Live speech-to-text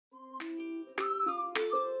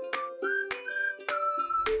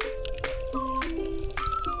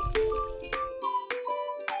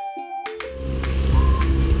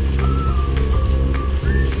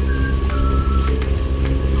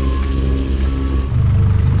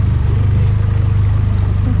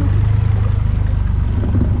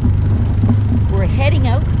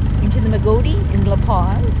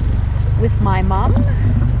Mom.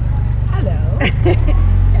 Hello.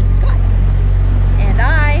 And Scott. And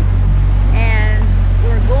I. And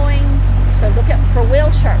we're going to look for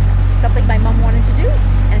whale sharks. Something my mom wanted to do.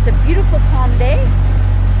 And it's a beautiful calm day.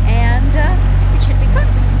 And it should be fun.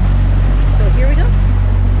 So here we go.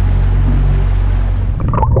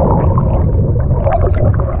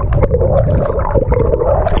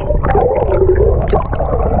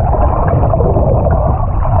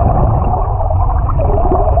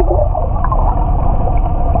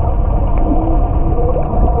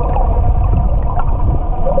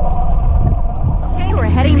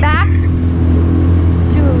 Heading back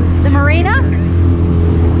to the marina, and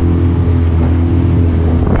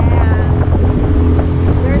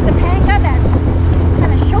there's the panga that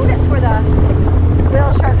kind of showed us where the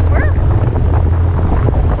whale sharks were. I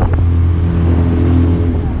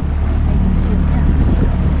can see it, yeah, see it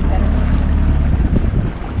better than this.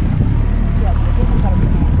 Yeah, the kids have got to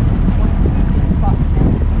see the spots now.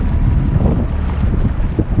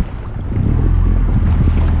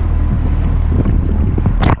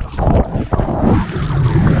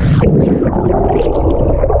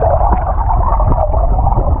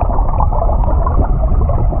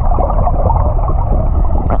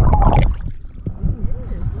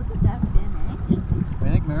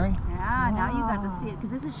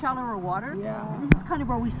 This is shallower water. Yeah. This is kind of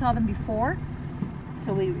where we saw them before.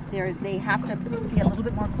 So they have to be a little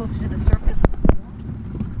bit more closer to the surface.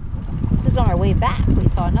 This is on our way back. We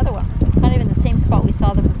saw another one, kind of in the same spot we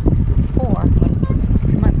saw them